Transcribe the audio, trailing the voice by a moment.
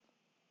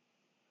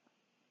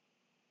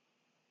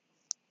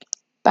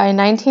By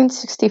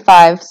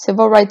 1965,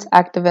 civil rights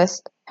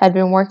activists had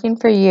been working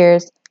for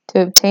years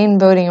to obtain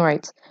voting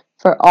rights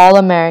for all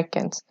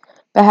Americans,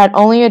 but had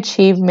only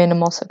achieved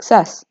minimal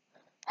success.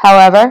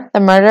 However, the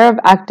murder of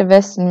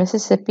activists in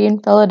Mississippi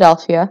and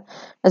Philadelphia,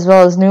 as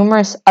well as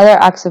numerous other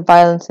acts of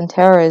violence and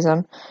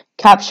terrorism,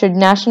 captured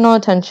national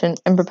attention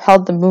and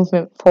propelled the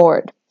movement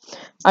forward.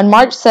 On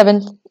March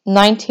 7,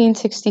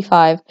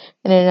 1965,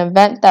 in an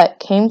event that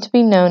came to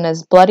be known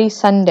as Bloody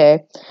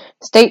Sunday,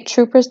 state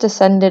troopers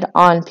descended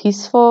on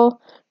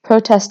peaceful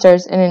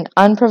protesters in an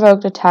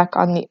unprovoked attack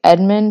on the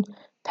Edmund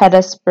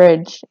Pettus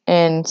Bridge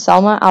in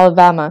Selma,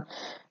 Alabama,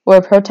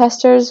 where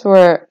protesters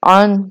were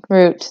en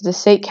route to the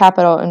state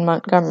capitol in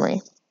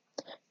Montgomery.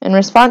 In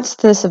response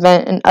to this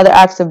event and other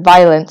acts of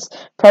violence,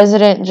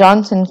 President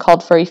Johnson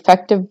called for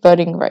effective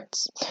voting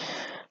rights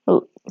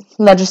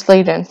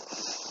legislation.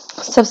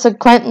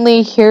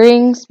 Subsequently,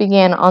 hearings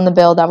began on the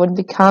bill that would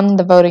become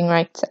the Voting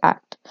Rights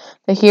Act.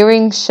 The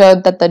hearings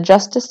showed that the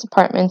Justice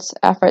Department's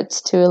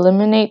efforts to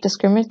eliminate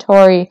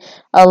discriminatory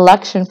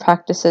election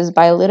practices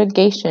by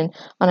litigation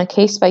on a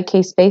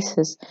case-by-case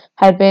basis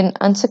had been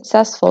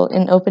unsuccessful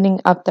in opening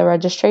up the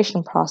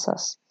registration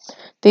process.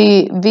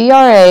 The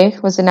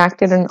VRA was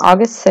enacted on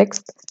August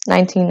 6,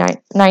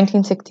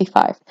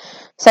 1965.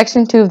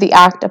 Section 2 of the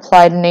Act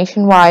applied a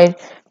nationwide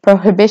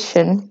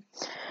prohibition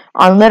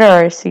on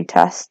literacy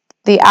tests.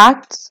 The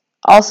Act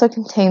also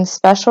contains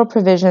special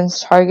provisions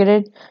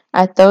targeted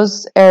at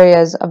those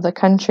areas of the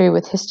country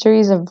with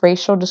histories of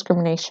racial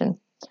discrimination.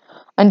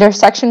 Under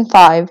Section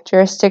 5,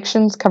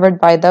 jurisdictions covered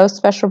by those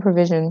special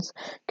provisions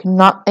could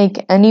not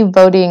make any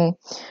voting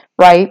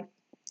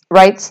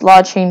rights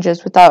law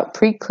changes without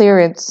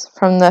pre-clearance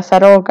from the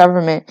federal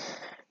government.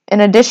 In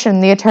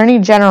addition, the Attorney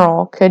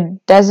General could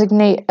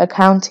designate a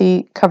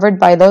county covered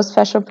by those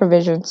special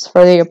provisions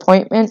for the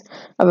appointment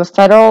of a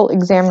federal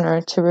examiner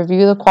to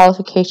review the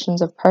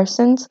qualifications of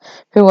persons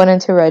who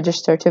wanted to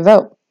register to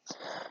vote.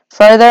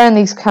 Further, in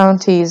these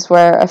counties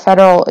where a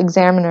federal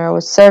examiner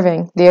was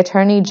serving, the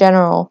Attorney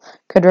General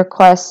could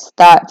request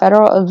that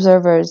federal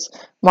observers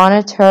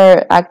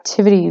monitor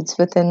activities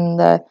within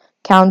the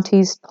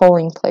county's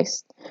polling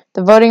place.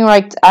 The Voting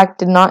Rights Act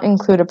did not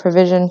include a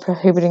provision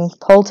prohibiting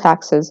poll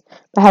taxes,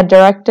 but had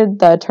directed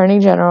the Attorney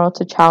General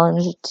to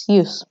challenge its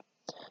use.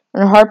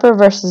 In Harper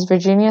v.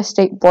 Virginia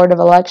State Board of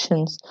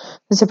Elections,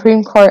 the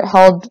Supreme Court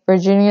held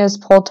Virginia's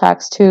poll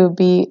tax to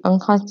be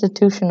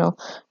unconstitutional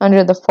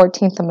under the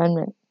 14th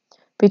Amendment.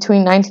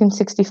 Between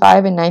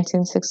 1965 and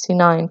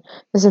 1969,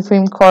 the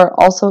Supreme Court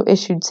also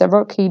issued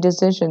several key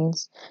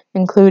decisions,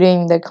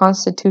 including the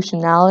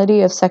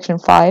constitutionality of Section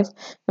 5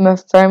 and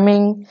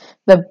affirming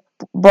the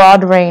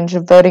broad range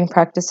of voting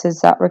practices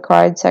that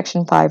required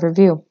Section 5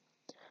 review.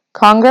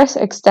 Congress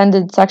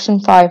extended Section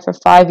 5 for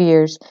 5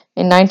 years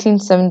in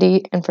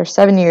 1970 and for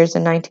 7 years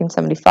in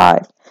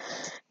 1975.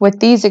 With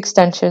these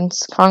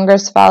extensions,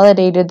 Congress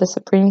validated the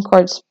Supreme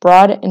Court's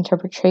broad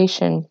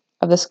interpretation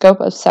of the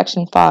scope of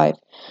Section 5.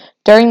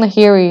 During the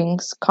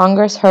hearings,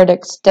 Congress heard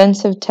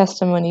extensive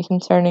testimony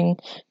concerning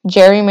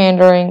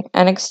gerrymandering,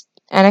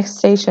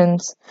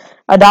 annexations,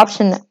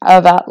 adoption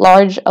of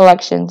at-large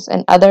elections,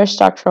 and other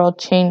structural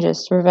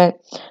changes to prevent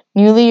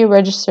newly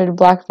registered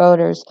black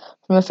voters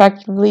from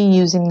effectively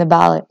using the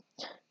ballot.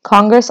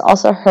 Congress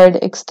also heard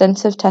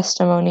extensive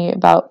testimony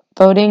about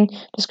voting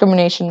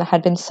discrimination that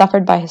had been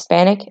suffered by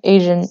Hispanic,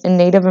 Asian, and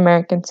Native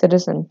American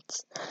citizens,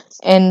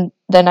 and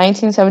the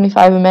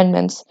 1975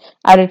 amendments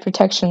added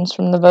protections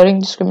from the voting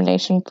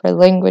discrimination for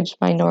language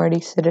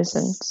minority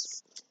citizens.